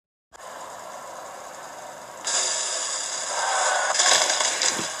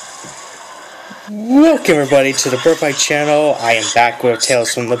Welcome everybody to the Birthright channel. I am back with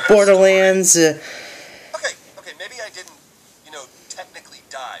Tales from the Borderlands. Okay, maybe I didn't, technically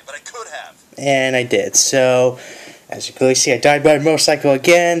die, but I could have. And I did. So, as you clearly see, I died by a motorcycle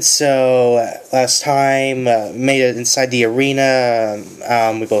again. So, last time, made it inside the arena.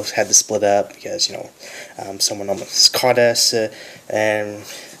 We both had to split up because, someone almost caught us. And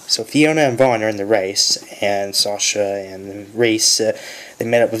so Fiona and Vaughn are in the race, and Sasha and Reese, they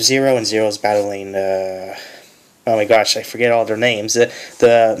met up with Zero, and Zero's battling, oh my gosh, I forget all their names,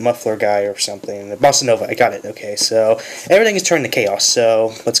 the muffler guy or something, the Bossa Nova, I got it, okay, so everything is turned to chaos,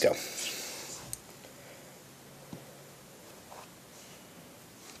 so let's go.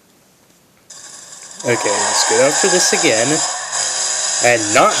 Okay, let's get up for this again, and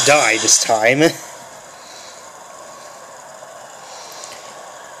not die this time.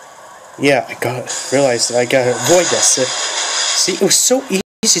 Yeah, I realized that I gotta avoid this. See, it was so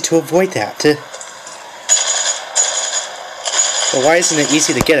easy to avoid that. Well, why isn't it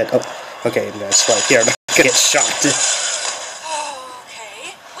easy to get it? Oh, okay, that's right here. I'm not gonna get shot. Okay,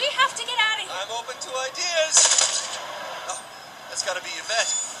 we have to get out of here. I'm open to ideas. Oh, that's gotta be Yvette.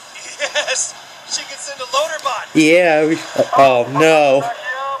 Yes, she can send a loader bot. Yeah. Oh no.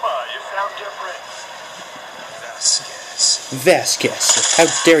 You sound different. Vasquez, how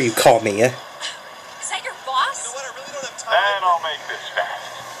dare you call me? Is that your boss? You know what? I really don't have time. And I'll make this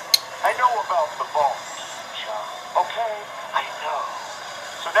fast. I know about the vault, John. Okay, I know.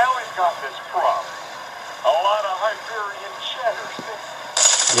 So now we've got this problem. A lot of Hyperion chatters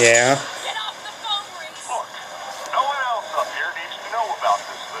missing. Yeah. Get off the phone, Reese. Look, no one else up here needs to know about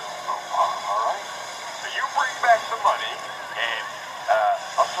this little faux pas, alright? So you bring back the money, and,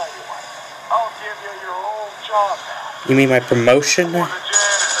 I'll tell you what. I'll give you your old job back. You mean my promotion? For the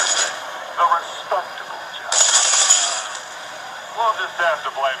janitor, the respectable job. We'll just have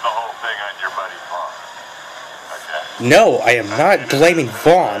to blame the whole thing on your buddy Vaughn. Okay? No, I am not blaming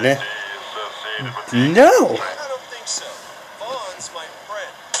Vaughn. No! I don't think so. Vaughn's my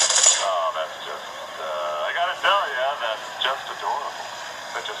friend. Oh, that's just, I gotta tell you, that's just adorable.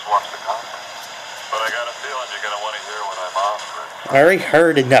 But just watch the content. But I got a feeling you're gonna want to hear what I'm offering. I already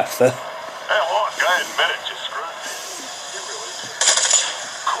heard enough. Hey, look, I admit it, you screwed me. You really did.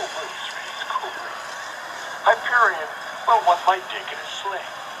 Cool breeze, Reese, cool breeze. Hyperion, well, what might dig in a sling.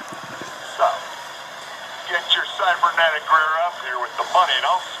 So, get your cybernetic rear up here with the money, and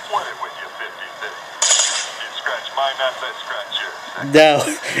I'll split it with you 50-50. You scratch my nuts, I scratch yours. No,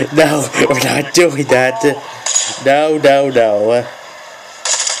 we're not doing that. No.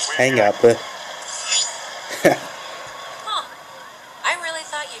 Hang up. Huh. I really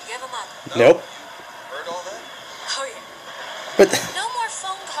thought you'd give him up. Nope. Heard all that? Oh, yeah. But, No more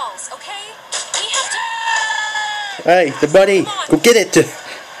phone calls, okay? We have to... hey, the money, go get it. I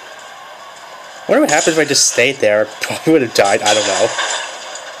wonder what happens if I just stayed there. Probably would have died, I don't know.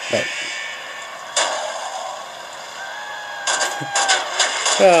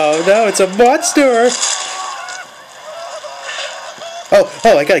 Oh no, it's a monster!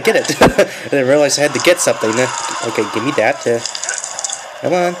 Oh, I gotta get it. I didn't realize I had to get something. Okay, give me that.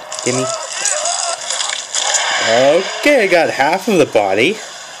 Come on, give me. Okay, I got half of the body.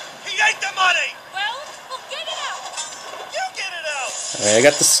 He ate the money! Well, we'll get it out. You get it out! I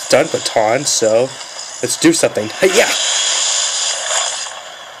got the stun baton, so let's do something. Yeah!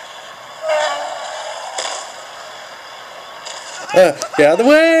 Get out of the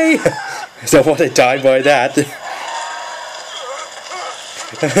way! I don't want to die by that.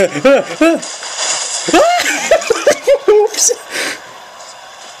 Oops!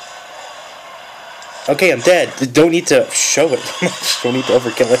 Okay, I'm dead. Don't need to show it. Don't need to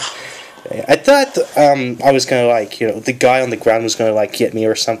overkill it. I thought I was gonna the guy on the ground was gonna get me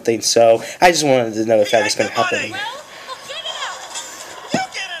or something. So I just wanted to know if that was gonna happen. Well, we'll get it out. You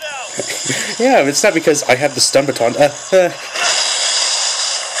get it out! Yeah, it's not because I have the stun baton.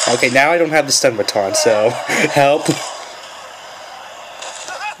 Okay, now I don't have the stun baton, so help.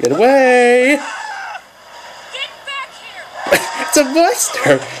 Get away! Get back here. It's a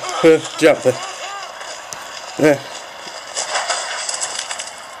monster! Jump.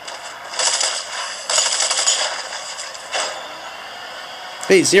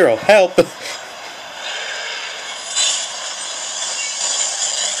 Hey, Zero, help!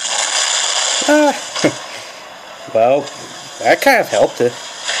 Well, that kind of helped.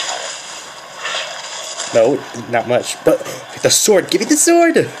 No, not much. But the sword, give me the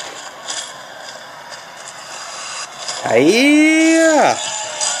sword! Yeah!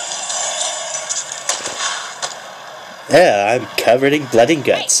 Yeah, I'm covered in blood and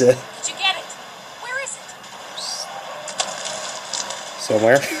guts. Hey, did you get it? Where is it?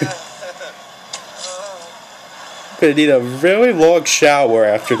 Somewhere. Gonna need a really long shower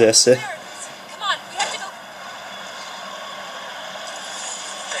after this. Come on, we have to go.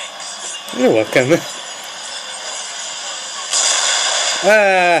 Thanks. You're welcome.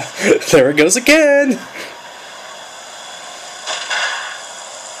 Ah, there it goes again.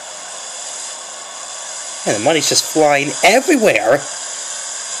 And the money's just flying everywhere.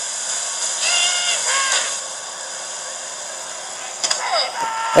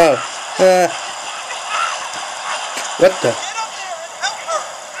 Oh, what the?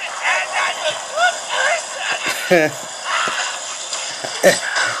 Get up there and help her!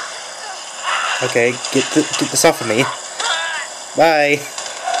 Okay, get this off of me. Bye.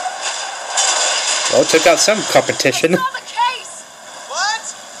 Well, took out some competition. I saw the case. What?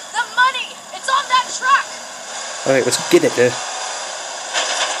 The money. It's on that truck. Alright, let's get it. Can't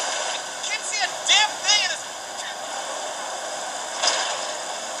see a damn thing in this.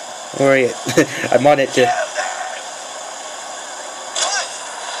 Where are you? I'm on it. What?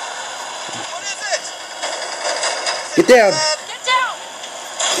 What is it? Get down. Get down.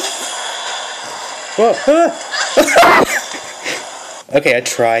 Whoa. Okay, I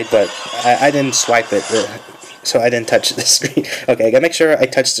tried, but I didn't swipe it, so I didn't touch the screen. Okay, I gotta make sure I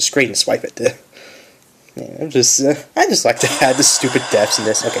touch the screen and swipe it. Yeah, I just like to add the stupid deaths in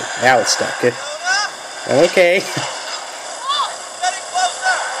this. Okay, now it's stuck. Fiona? Okay. Getting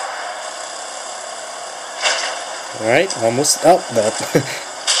closer! Alright, almost. Oh, no. They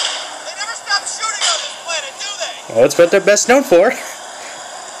never stop shooting on this planet, do they? Well, that's what they're best known for.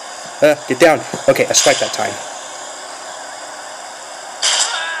 Get down. Okay, I swiped that time.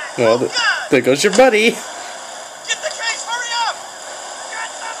 Well, there goes your buddy. Get the case, hurry up! Get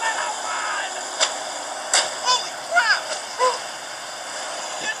the little one! Holy crap!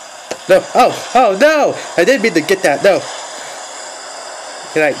 No. Oh no! I didn't mean to get that. No.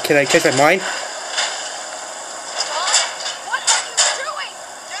 Can I catch my mind? What are you doing?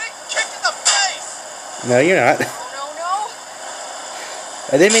 Getting kicked in the face! No, you're not. No.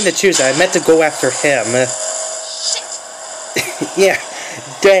 I didn't mean to choose that. I meant to go after him. Shit. Yeah.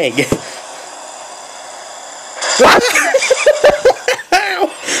 Dang.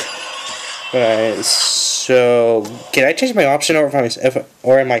 Alright, so can I change my option, or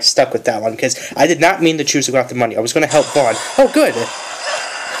or am I stuck with that one? Because I did not mean to choose to go after money. I was going to help Vaughn. Oh, good.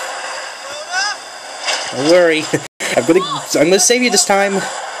 Don't worry. I'm gonna save you this time,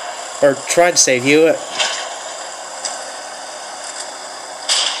 or try to save you. They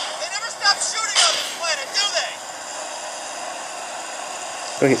never stop shooting on this planet, do they?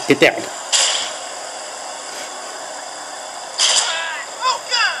 Okay, get down. Oh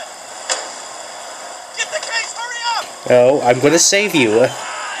God! Get the case, hurry up! Oh, I'm gonna save you.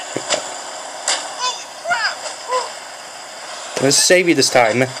 Holy crap! I'm gonna save you this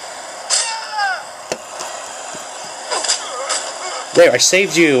time. There, I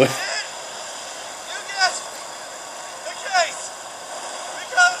saved you. You get the case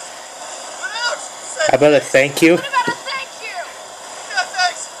because without How about a thank you? What about a thank you? yeah,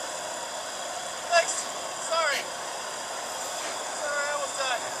 thanks. Sorry, I almost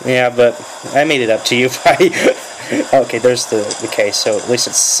died. Yeah, but I made it up to you by... Okay, there's the case, so at least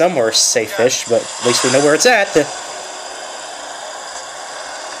it's somewhere safe-ish, but at least we know where it's at. Fiona!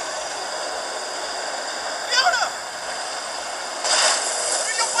 What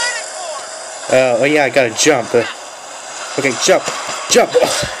are you waiting for? Oh yeah, I gotta jump. Okay, jump! Jump!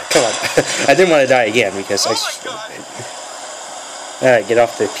 Come on. I didn't want to die again, because Oh my God! Alright, get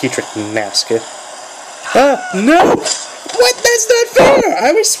off the putrid mask. Oh, no! What? That's not fair!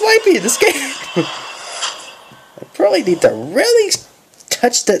 I was swiping this game! I probably need to really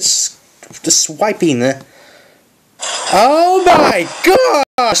touch the swiping. Oh my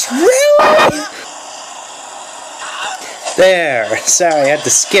gosh! Really? There. Sorry, I had to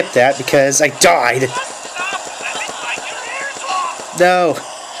skip that because I died. No.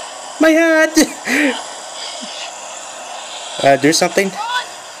 My hat! Do something? Ron,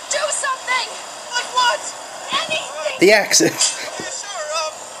 do something. Like what? Anything. The axe. Yeah, sure.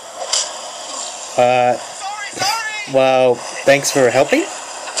 Sorry. Well, thanks for helping. Yes,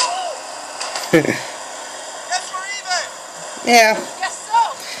 we're even. Yeah, Guess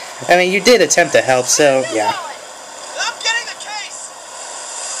so. I mean, you did attempt to help, so yeah. I'm getting the case.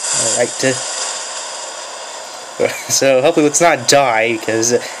 Alright. So hopefully let's not die, because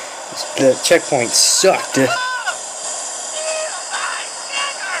the checkpoint sucked.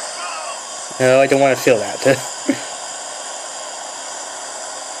 No, I don't want to feel that.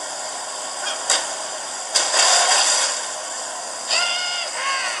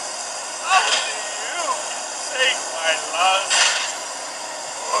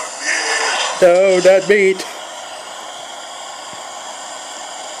 No, not meat.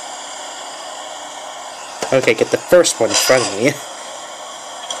 Okay, get the first one in front of me.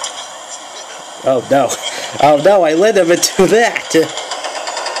 Oh no. Oh no, I led him into that!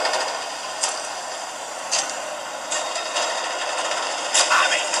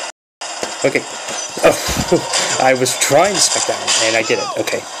 Okay. Oh, I was trying to spec that one, and I did it.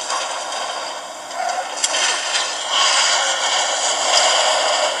 Okay.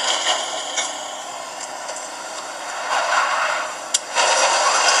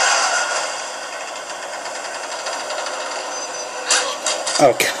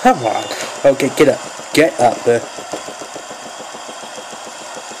 Oh, come on. Okay, get up. Get up.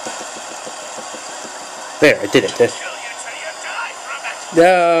 There, I did it.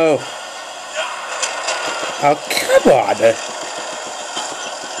 No. Oh, come on.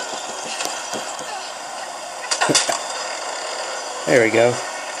 There we go.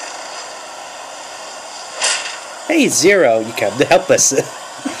 Hey, Zero, you come to help us.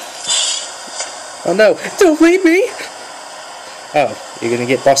 Oh no, don't leave me! Oh, you're gonna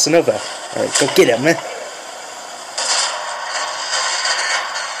get Bossa Nova. Alright, go get him.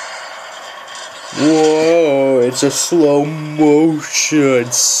 Whoa, it's a slow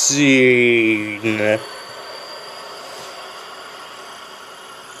motion scene.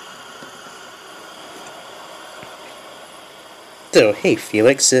 So, hey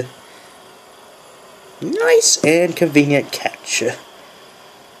Felix, nice and convenient catch.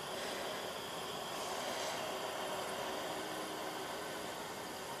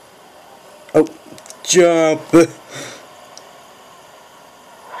 Oh, jump!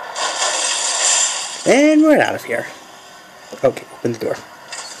 And we're out of here. Okay, open the door.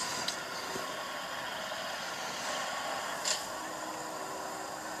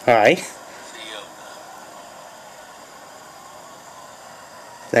 Hi.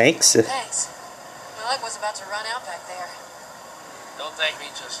 Thanks. Thanks. My leg was about to run out back there. Don't thank me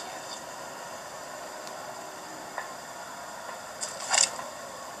just yet.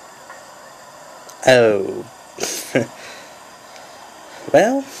 Oh.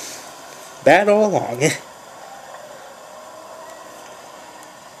 Well, bad all along.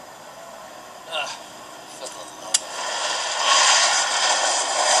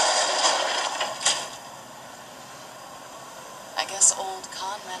 I guess old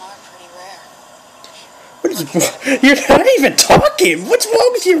con men are pretty rare. What is, you're not even talking! What's wrong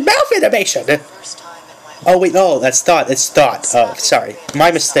with your mouth animation? First time in my Oh wait, no, that's thought. It's thought. Oh, sorry.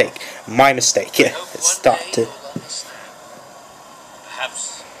 My mistake. My mistake. Yeah, it's thought.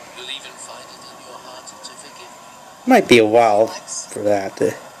 Perhaps you'll even find it in your heart to forgive me. Might be a while for that.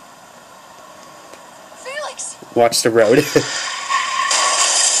 Felix! Watch the road.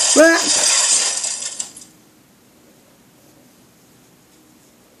 Ah!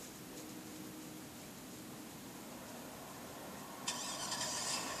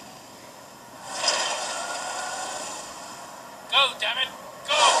 Go, damn it!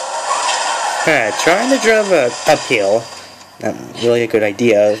 Go! Trying to drive uphill. Not really a good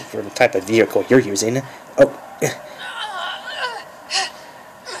idea for the type of vehicle you're using. Oh.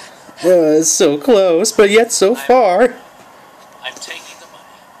 It's so close, but yet so far. I'm taking the money.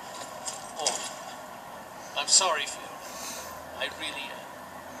 Oh, I'm sorry, Phil. I really am.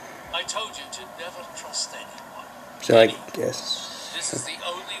 I told you to never trust anyone. So I guess. This is the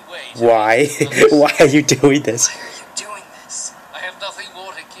only way to Why? Why are you doing this? Why are you doing this? I have nothing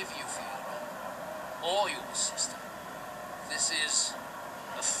more to give you, Fiona. Or your sister. This is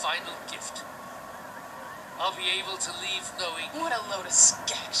a final gift. I'll be able to leave knowing... What a load of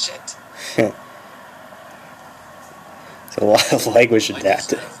scat shit. There's a lot of language in I that.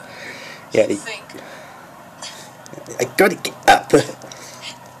 deserve Yeah, You think? I gotta get up.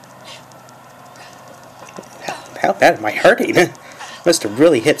 How bad am I hurting? Must have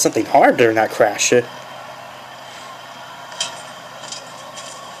really hit something hard during that crash.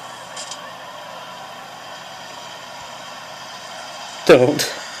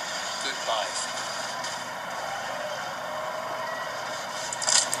 Don't. Goodbye.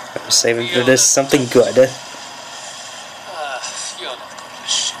 I'm saving for this something good. You're not going to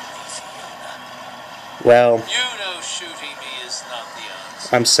shoot me, Fiona. Well, You know shooting me is not the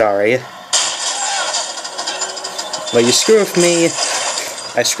answer. I'm sorry. But you screw with me,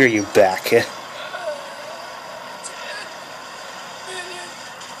 I screw you back. $10 million.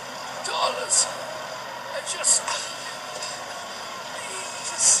 I just need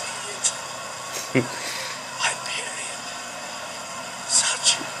to see it. Hyperion.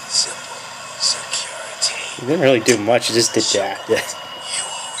 Such simple security. You didn't really do much, you just did that. You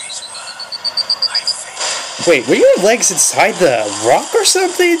always were. I failed. Wait, were your legs inside the rock or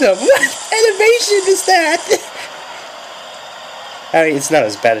something? What animation is that? I mean, it's not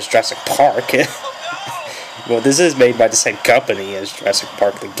as bad as Jurassic Park. Oh no! Well, this is made by the same company as Jurassic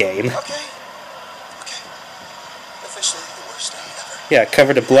Park the game. Okay. Officially the worst day ever. Yeah,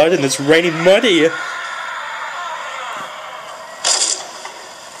 covered in blood and it's raining money.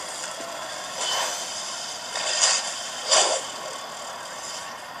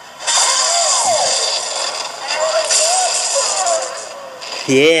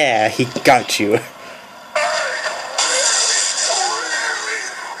 Yeah, he got you.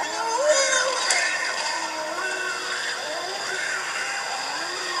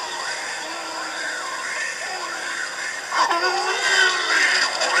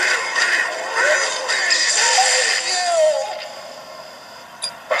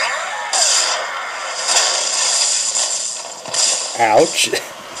 Ouch.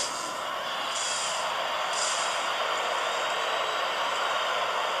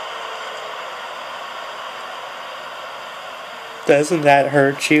 Doesn't that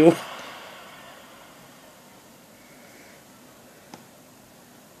hurt you?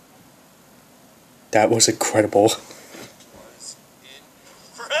 That was incredible. Was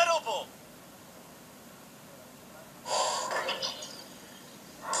incredible.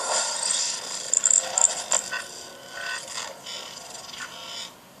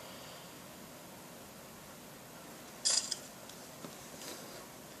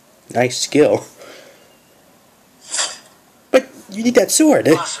 Nice skill. But you need that sword.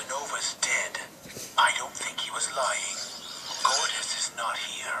 Casanova's dead. I don't think he was lying. Gortys is not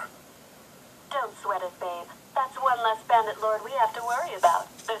here. Don't sweat it, babe. That's one less bandit lord we have to worry about.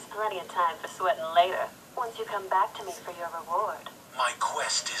 There's plenty of time for sweating later, once you come back to me for your reward. My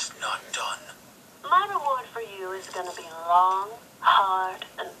quest is not done. My reward for you is gonna be long, hard,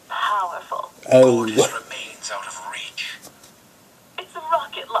 and powerful. Oh. Gortys remains out of reach. It's a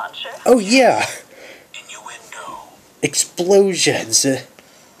rocket launcher. Oh yeah. Innuendo. Explosions.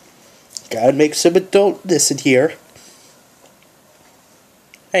 Gotta make some adultness in here.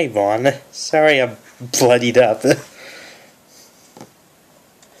 Hey Vaughn. Sorry I'm bloodied up.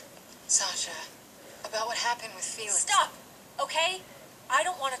 Sasha, about what happened with Felix. Stop, okay? I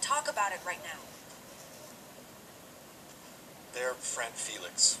don't want to talk about it right now. Their friend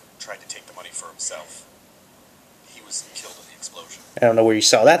Felix tried to take the money for himself. He was killed in the explosion. I don't know where you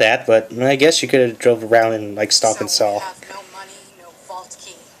saw that at, but I guess you could have drove around and like stop and So saw. we have no money, no vault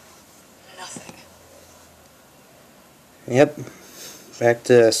key, nothing. Yep. Back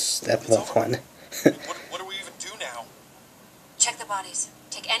to step one. What do we even do now? Check the bodies.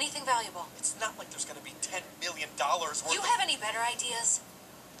 Take anything valuable. It's not like there's gonna be $10 million worth Do you of... have any better ideas?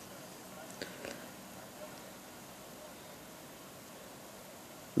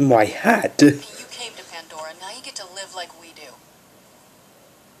 My hat. You came to Pandora, now you get to live like we do.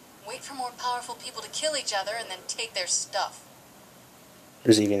 Wait for more powerful people to kill each other and then take their stuff.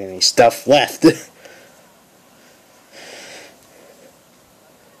 There's even any stuff left.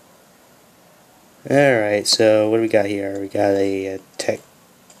 Alright, so what do we got here? We got a tech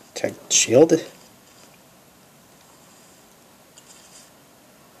shield. This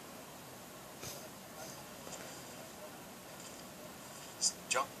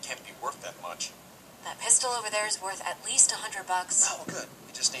junk can't be worth that much. That pistol over there is worth at least $100. Oh, well, good.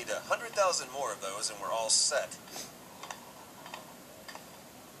 We just need 100,000 more of those and we're all set.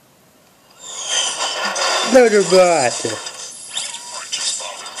 Motorbot!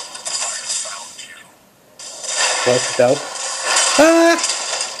 What the? Ah!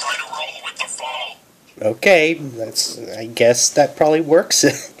 Okay, that's. I guess that probably works.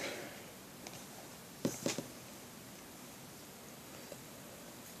 Reese!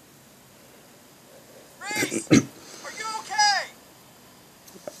 Are you okay?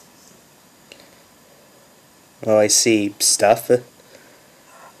 Oh, I see stuff.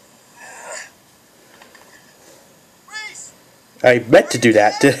 Reese! I meant to do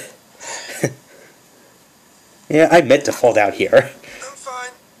that. Yeah, I meant to fall down here. I'm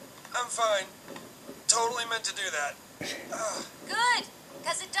fine. I'm fine. Totally meant to do that. Good,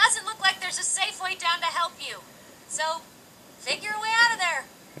 because it doesn't look like there's a safe way down to help you. So, figure a way out of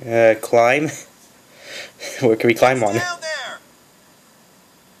there. Climb? Where can we climb on? Down there!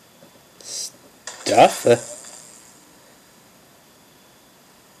 Stuff?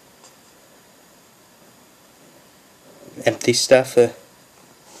 Empty stuff?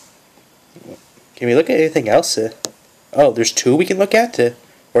 Can we look at anything else? Oh, there's two we can look at?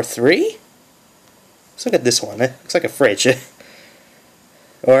 Or three? Let's look at this one. Looks like a fridge.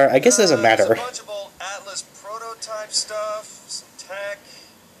 Or, I guess it doesn't matter. There's a bunch of old Atlas prototype stuff, some tech,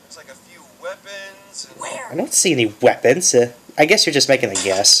 there's like a few weapons. And... Where? I don't see any weapons. I guess you're just making a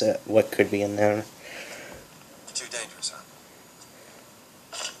guess at what could be in there. Too dangerous, huh?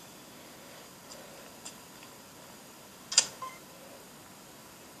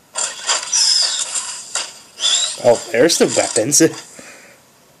 Oh, there's the weapons.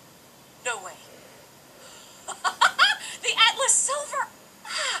 No way. The Atlas Silver!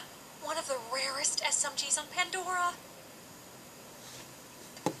 One of the rarest SMGs on Pandora.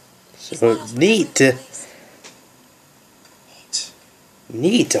 So neat.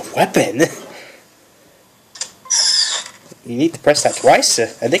 Neat, a weapon. You need to press that twice. I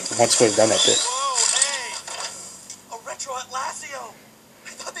think once we've done it. Whoa, hey! A retro Atlasio! I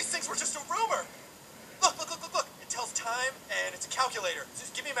thought these things were just a rumor! Look, look, look, look, look! It tells time, and it's a calculator.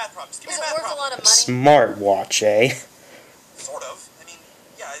 Just give me a math problem. Just give me a math Is it worth a problem. lot of money? Smartwatch, eh? Sort of. I mean,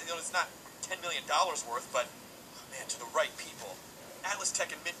 yeah, you know, it's not $10 million worth, but, oh, man, to the right people. Atlas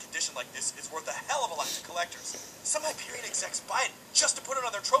Tech in mint condition like this is worth a hell of a lot to collectors. Some Hyperion execs buy it just to put it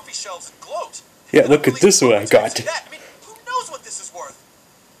on their trophy shelves and gloat. Yeah, look at this one I got. I mean, who knows what this is worth?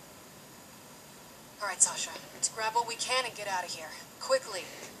 Alright, Sasha. Let's grab what we can and get out of here. Quickly.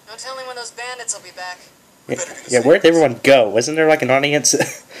 No telling when those bandits will be back. Yeah, where'd everyone go? Wasn't there like an audience?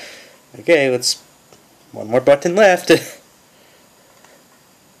 Okay, let's... One more button left. Would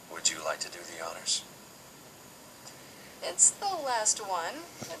you like to do the honors? It's the last one.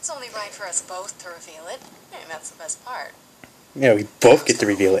 It's only right for us both to reveal it. And that's the best part. Yeah, we both get to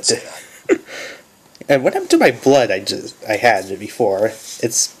reveal it. And what happened to my blood I had before?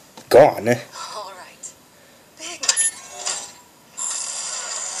 It's gone. Alright. Big money.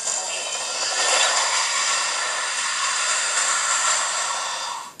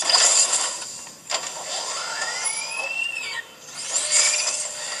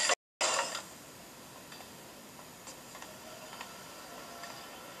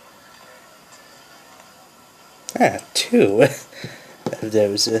 Ah, 2 of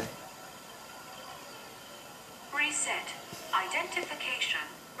those. Reset. Identification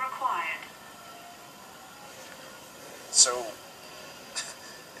required. So,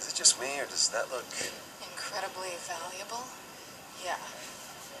 is it just me, or does that look... Incredibly valuable? Yeah.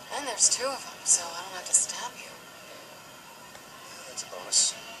 And there's 2 of them, so I don't have to stab you. That's a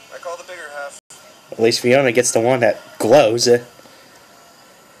bonus. I call the bigger half. At least Fiona gets the one that glows.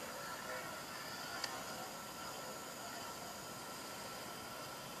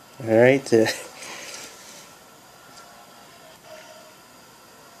 Alright.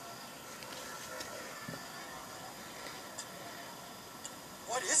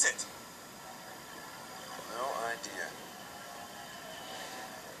 What is it? No idea.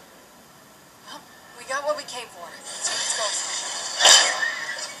 Well, we got what we came for. So let's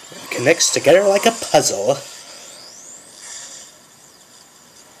go. Connects together like a puzzle.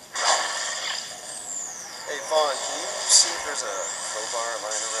 Hey, Vaughn, can you see if there's a crowbar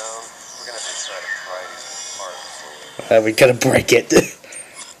lying around? We're gonna have to try to pry these apart before We gotta break it.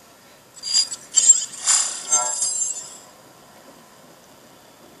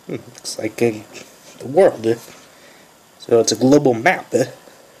 Looks like the world. So it's a global map.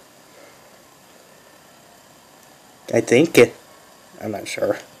 I think. I'm not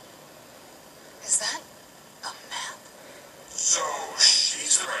sure. Is that a map? So,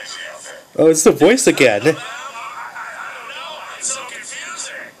 she's crazy out there. Oh, it's the voice again. I don't know. It's so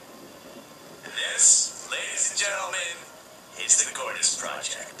confusing. This, ladies and gentlemen, is the Gortys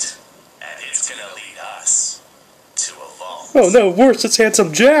Project. And it's gonna lead us to a vault. Oh no, worse, it's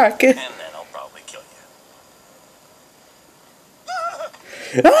Handsome Jack. And then I'll probably kill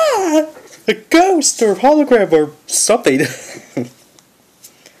you. Ah! A ghost or hologram or something.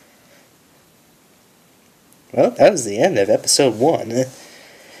 Well, that was the end of episode 1.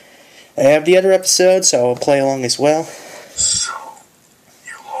 I have the other episodes, so I'll play along as well. So,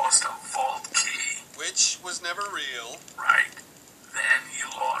 you lost a vault key, which was never real. right? Then you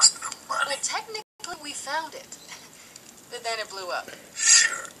lost the money. Well, technically we found it. But then it blew up.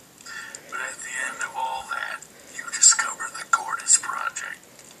 Sure. But at the end of all that, you discover the Gortys Project,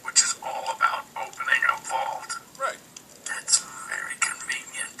 which is all about opening a vault. Right. That's very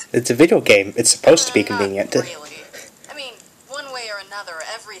convenient. It's a video game. It's supposed to be Not convenient. really. I mean, one way or another,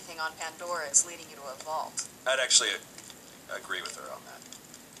 everything on Pandora is leading you to a vault. I'd actually agree with her on that.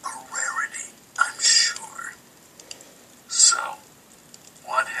 A rarity, I'm sure. So,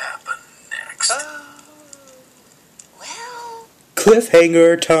 what happened next? Well,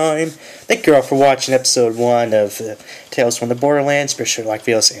 Cliffhanger time. Thank you all for watching episode 1 of Tales from the Borderlands. Be sure to like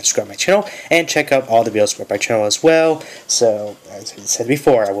videos and subscribe to my channel. And check out all the videos from my channel as well. So, as I said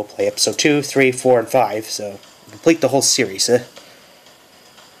before, I will play episode 2, 3, 4, and 5. So, complete the whole series.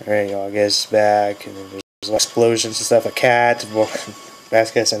 Alright, y'all, guys back. And then there's explosions and stuff. A cat,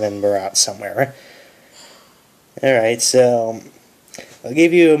 baskets, and then we're out somewhere. Alright, so I'll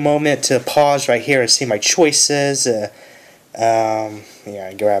give you a moment to pause right here and see my choices. Yeah,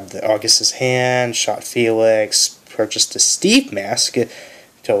 I grabbed the Augustus hand, shot Felix, purchased a Steve mask,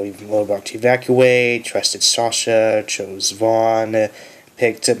 told Lodebrock to evacuate, trusted Sasha, chose Vaughn,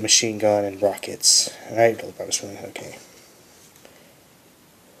 picked up machine gun and rockets. Alright, Lodebrock was really okay.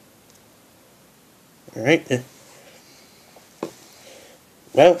 Alright.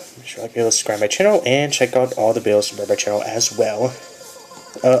 Well, sure, like to subscribe to my channel and check out all the videos from my channel as well.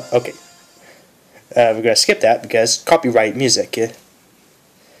 Okay. We're gonna skip that because copyright music.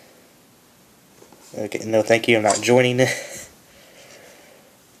 Okay, no thank you, I'm not joining.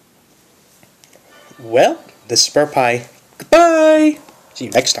 Well, this is Spur Pie. Goodbye! See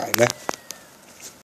you next time.